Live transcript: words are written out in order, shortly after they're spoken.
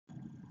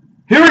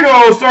Here we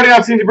go. Starting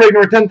out C&C break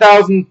number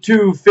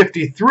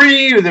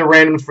 10,253. The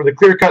randoms for the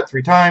clear cut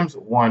 3 times.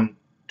 1,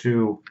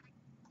 2,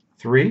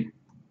 3.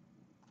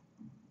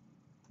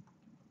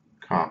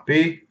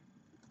 Copy.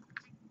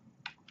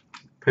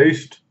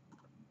 Paste.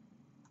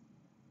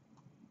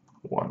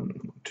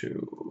 1,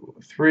 2,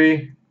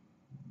 3.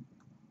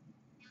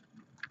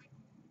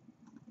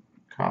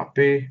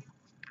 Copy.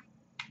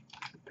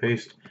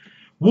 Paste.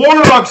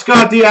 Warlock's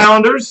got the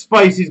Islanders.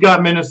 Spicy's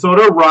got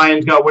Minnesota.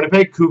 Ryan's got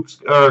Winnipeg. Cook,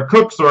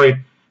 sorry.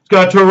 He's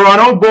got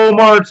Toronto.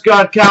 Beaumart's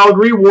got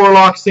Calgary.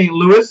 Warlock, St.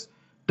 Louis.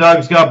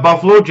 Doug's got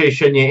Buffalo. Jay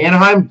Chenier,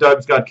 Anaheim.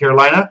 Doug's got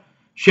Carolina.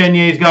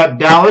 Chenier's got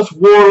Dallas.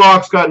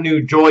 Warlock's got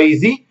New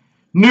Jersey.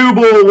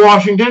 Newbull,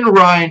 Washington.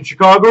 Ryan,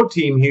 Chicago.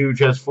 Team Huge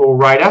has full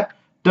rider.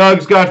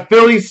 Doug's got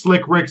Philly.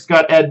 Slick Rick's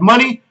got Ed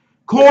Money.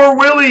 Core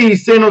Willie,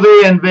 San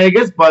Jose and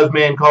Vegas.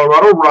 Buzzman,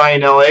 Colorado.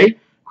 Ryan, LA.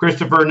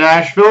 Christopher,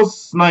 Nashville.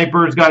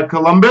 Sniper's got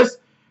Columbus.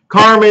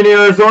 Carmen,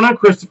 Arizona.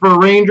 Christopher,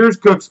 Rangers.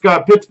 Cook's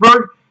got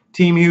Pittsburgh.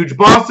 Team Huge,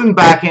 Boston.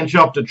 Backhand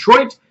Shelf,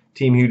 Detroit.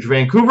 Team Huge,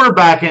 Vancouver.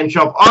 Backhand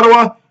Shelf,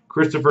 Ottawa.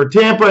 Christopher,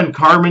 Tampa. And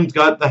Carmen's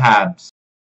got the Habs.